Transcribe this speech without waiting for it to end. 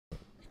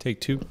Take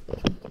two.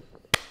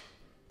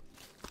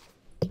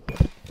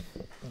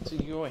 So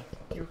you go away.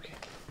 You're okay.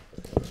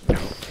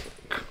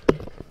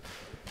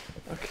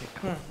 Okay,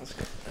 come on. Let's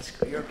go. Let's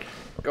go. You're okay.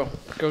 Go.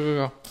 Go, go,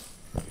 go.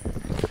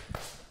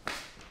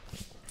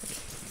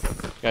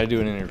 Gotta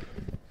do an interview.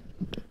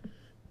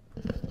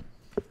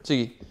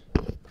 Ziggy,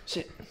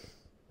 sit.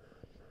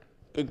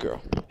 Good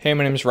girl. Hey,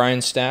 my name is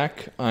Ryan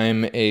Staake.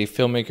 I'm a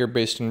filmmaker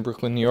based in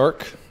Brooklyn, New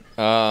York.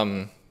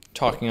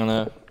 Talking on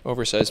a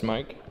oversized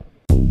mic.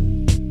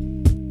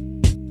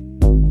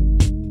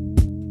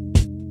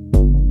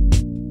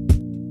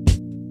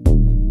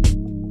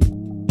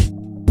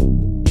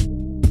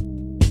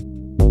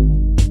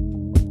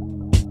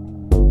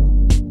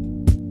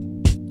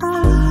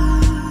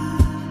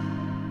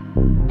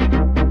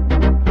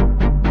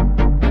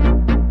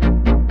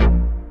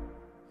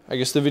 I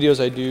guess the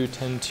videos I do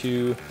tend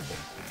to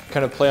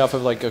kind of play off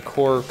of like a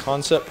core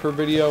concept per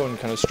video and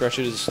kind of stretch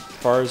it as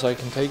far as I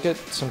can take it,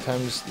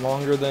 sometimes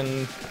longer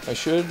than I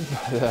should,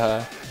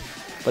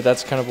 but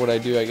that's kind of what I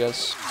do, I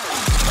guess.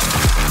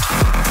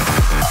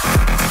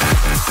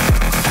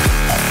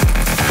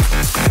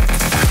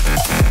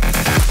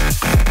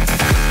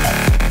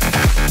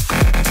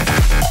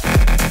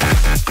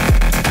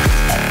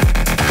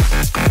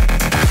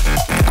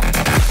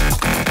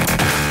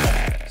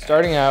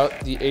 Starting out,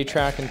 the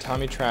A-Track and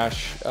Tommy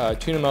Trash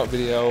Tune 'Em Out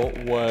video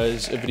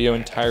was a video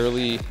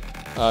entirely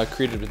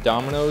created with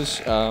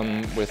dominoes,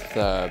 with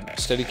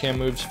Steadicam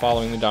moves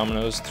following the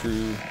dominoes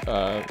through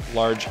a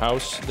large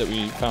house that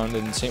we found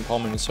in St. Paul,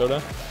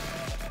 Minnesota.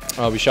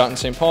 We shot in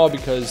St. Paul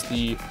because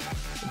the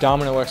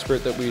domino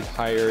expert that we'd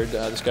hired,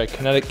 this guy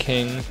Kinetic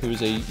King,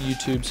 who's a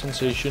YouTube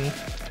sensation,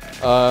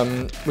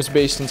 was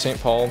based in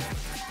St. Paul,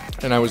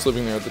 and I was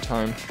living there at the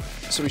time.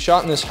 So we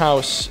shot in this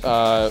house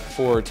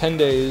for 10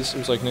 days. It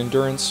was like an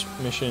endurance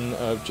mission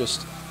of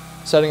just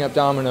setting up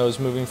dominoes,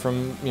 moving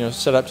from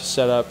setup to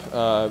setup,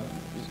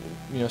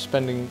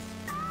 spending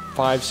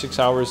 5-6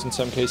 hours in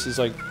some cases,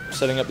 like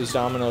setting up these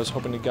dominoes,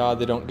 hoping to God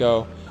they don't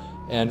go,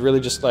 and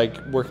really just like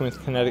working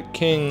with Kinetic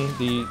King,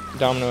 the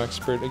domino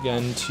expert,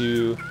 again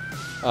to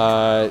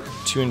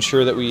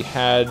ensure that we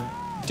had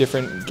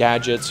different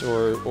gadgets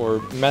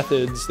or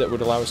methods that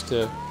would allow us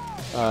to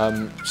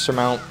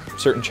surmount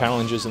certain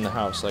challenges in the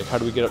house, like how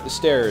do we get up the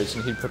stairs,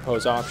 and he'd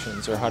propose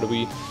options, or how do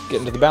we get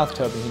into the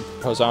bathtub, and he'd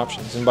propose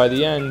options. And by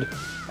the end,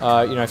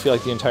 I feel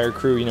like the entire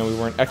crew, we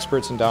weren't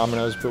experts in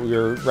dominoes, but we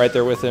were right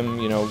there with him,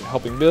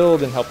 helping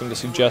build and helping to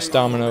suggest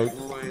domino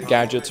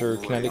gadgets or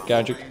kinetic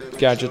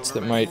gadgets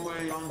that might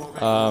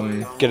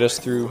get us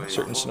through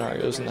certain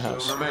scenarios in the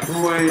house.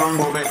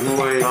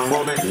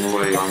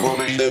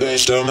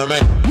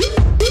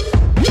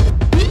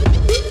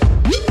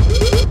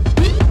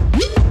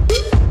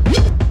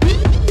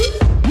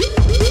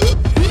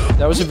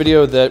 That was a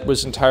video that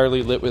was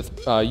entirely lit with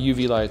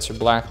UV lights or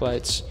black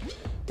lights,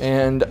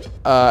 and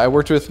I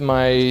worked with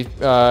my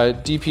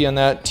DP on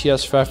that,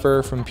 T.S.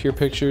 Pfeffer from Pure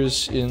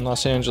Pictures in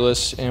Los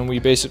Angeles, and we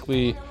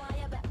basically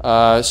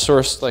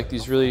sourced like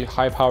these really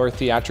high-power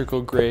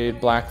theatrical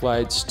grade black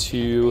lights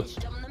to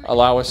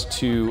allow us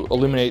to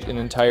illuminate an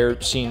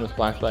entire scene with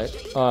black light.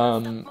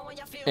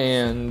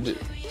 And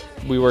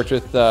we worked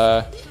with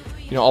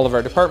all of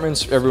our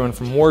departments, everyone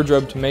from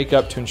wardrobe to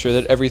makeup, to ensure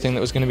that everything that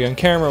was going to be on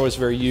camera was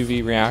very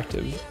UV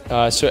reactive.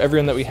 So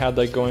everyone that we had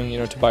like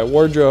going, to buy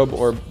wardrobe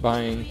or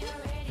buying,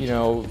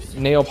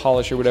 nail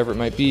polish or whatever it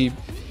might be,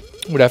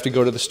 would have to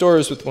go to the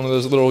stores with one of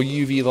those little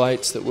UV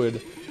lights that would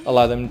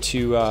allow them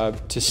to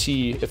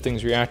see if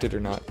things reacted or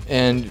not.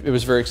 And it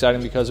was very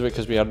exciting because of it,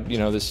 because we had,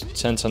 this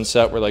sense on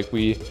set where like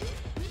we,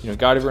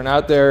 got everyone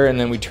out there, and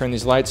then we turned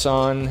these lights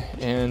on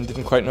and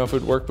didn't quite know if it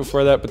would work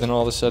before that, but then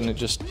all of a sudden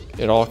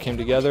it all came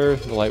together.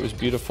 The light was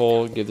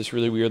beautiful, it gave this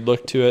really weird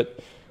look to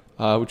it,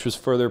 which was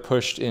further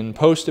pushed in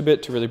post a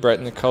bit to really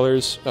brighten the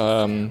colors,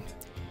 and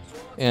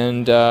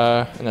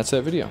that's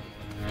that video.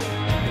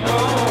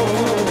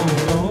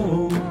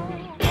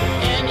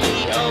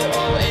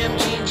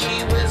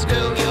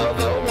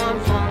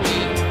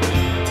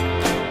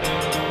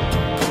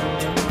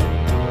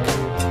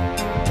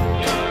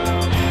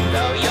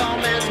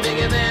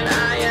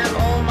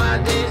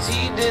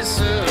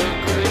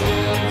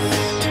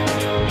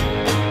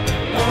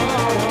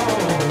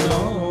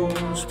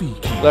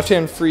 Left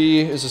Hand Free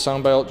is a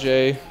song by Alt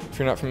J, if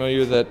you're not familiar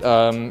with it.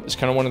 It's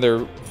kind of one of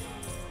their,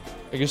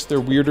 I guess, their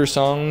weirder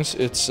songs.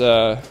 It's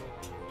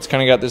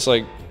kind of got this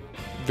like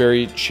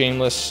very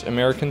shameless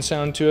American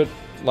sound to it.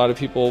 A lot of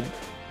people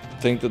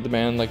think that the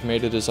band like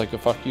made it as like a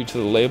fuck you to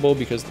the label,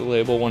 because the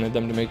label wanted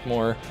them to make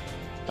more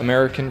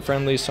American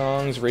friendly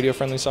songs, radio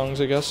friendly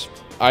songs, I guess.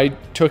 I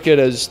took it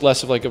as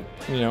less of like a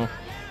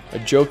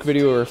joke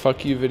video or a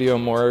fuck you video,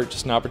 more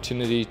just an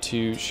opportunity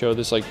to show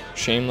this like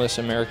shameless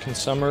American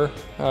summer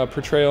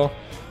portrayal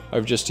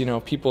of just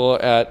people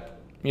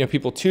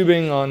people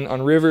tubing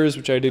on rivers,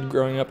 which I did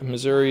growing up in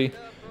Missouri,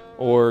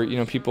 or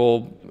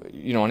people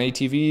on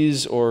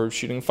ATVs or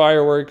shooting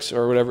fireworks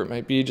or whatever it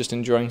might be, just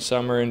enjoying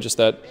summer and just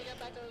that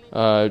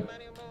I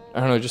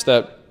don't know, just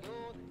that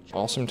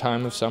awesome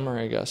time of summer,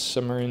 I guess.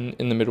 Summer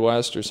in the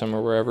Midwest or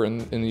summer wherever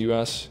in the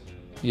US.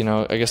 you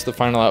know, I guess the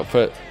final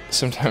output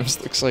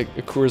sometimes looks like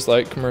a Coors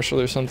Light commercial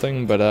or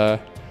something, but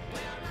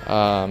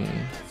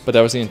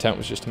that was the intent,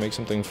 was just to make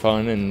something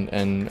fun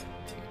and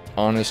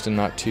honest and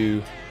not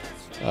too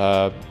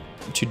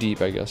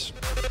deep, I guess.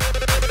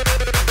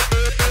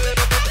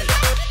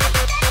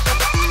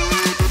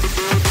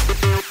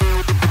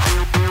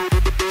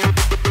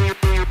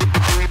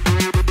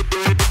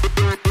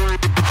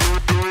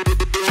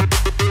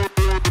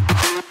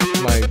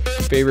 My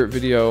favorite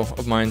video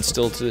of mine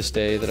still to this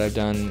day that I've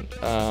done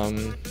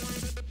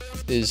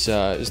is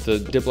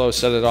the Diplo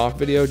Set It Off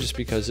video, just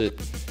because it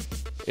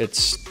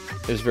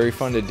was very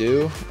fun to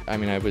do. I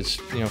mean, I was,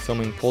 you know,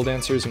 filming pole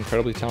dancers,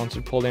 incredibly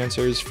talented pole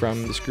dancers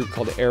from this group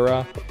called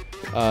Era,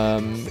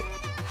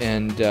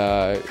 and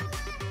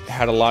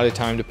had a lot of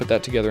time to put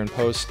that together in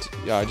post,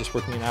 just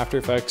working in After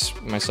Effects,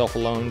 myself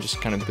alone,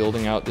 just kind of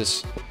building out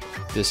this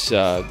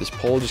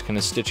pole, just kind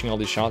of stitching all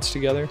these shots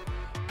together,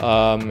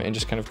 and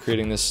just kind of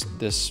creating this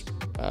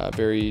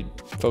very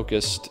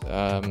focused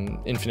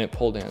infinite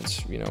pole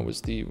dance, you know,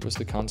 was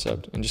the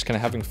concept, and just kind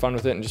of having fun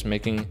with it and just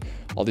making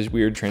all these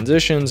weird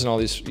transitions and all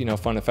these, you know,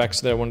 fun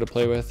effects that I wanted to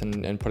play with,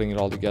 and putting it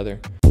all together.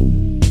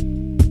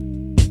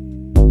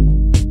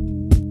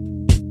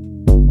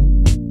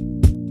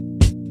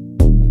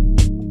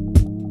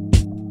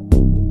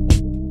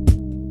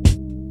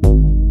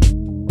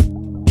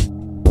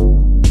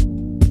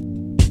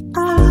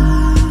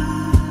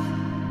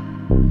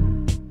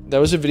 That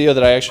was a video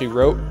that I actually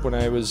wrote when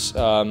I was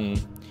on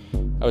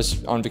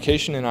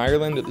vacation in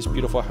Ireland at this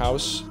beautiful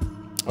house.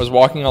 I was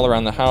walking all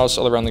around the house,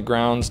 all around the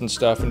grounds and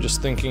stuff, and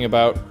just thinking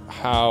about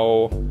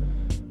how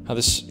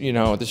this, you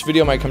know, this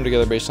video might come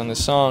together based on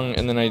this song,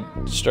 and then I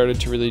started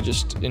to really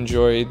just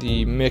enjoy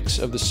the mix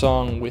of the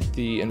song with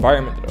the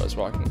environment that I was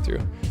walking through.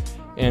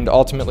 And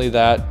ultimately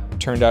that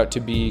turned out to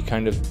be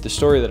kind of the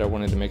story that I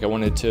wanted to make. I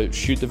wanted to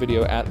shoot the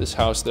video at this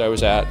house that I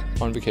was at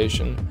on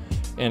vacation.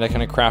 And I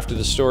kind of crafted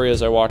a story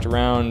as I walked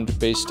around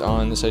based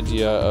on this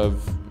idea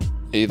of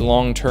a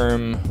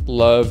long-term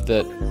love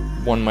that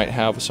one might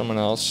have with someone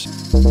else.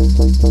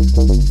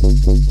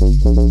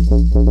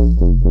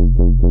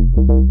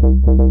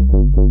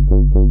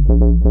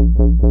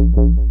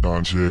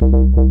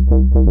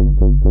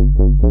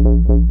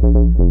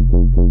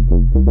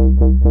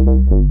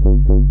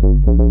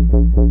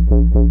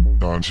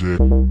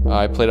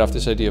 I played off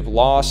this idea of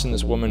loss and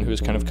this woman who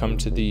has kind of come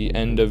to the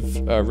end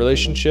of a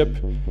relationship,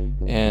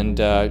 and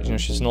you know,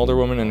 she's an older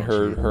woman and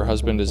her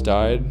husband has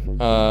died,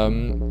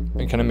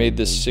 and kind of made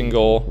this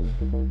single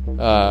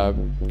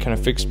kind of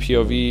fixed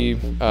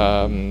POV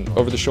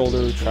over the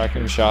shoulder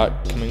tracking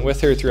shot coming with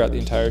her throughout the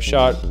entire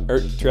shot, or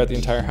throughout the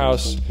entire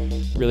house,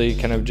 really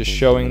kind of just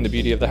showing the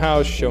beauty of the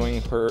house,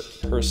 showing her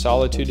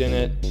solitude in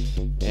it,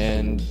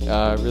 and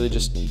really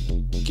just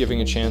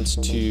giving a chance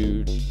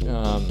to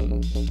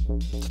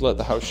let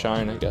the house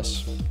shine, I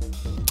guess.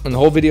 And the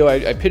whole video,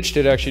 I pitched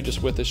it actually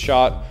just with a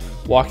shot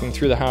walking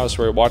through the house,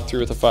 where I walked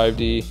through with a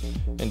 5D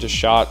and just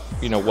shot,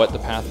 you know, what the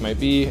path might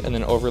be, and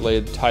then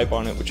overlaid type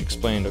on it, which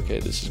explained, okay,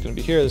 this is going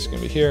to be here, this is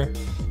going to be here,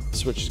 this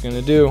is what she's going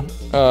to do,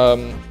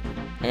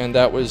 and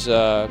that was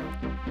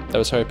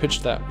how I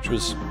pitched that, which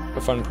was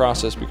a fun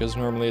process, because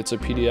normally it's a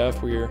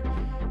PDF where you're,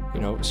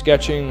 you know,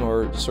 sketching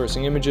or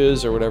sourcing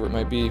images or whatever it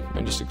might be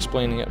and just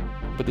explaining it,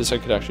 but this I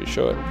could actually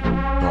show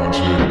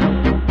it.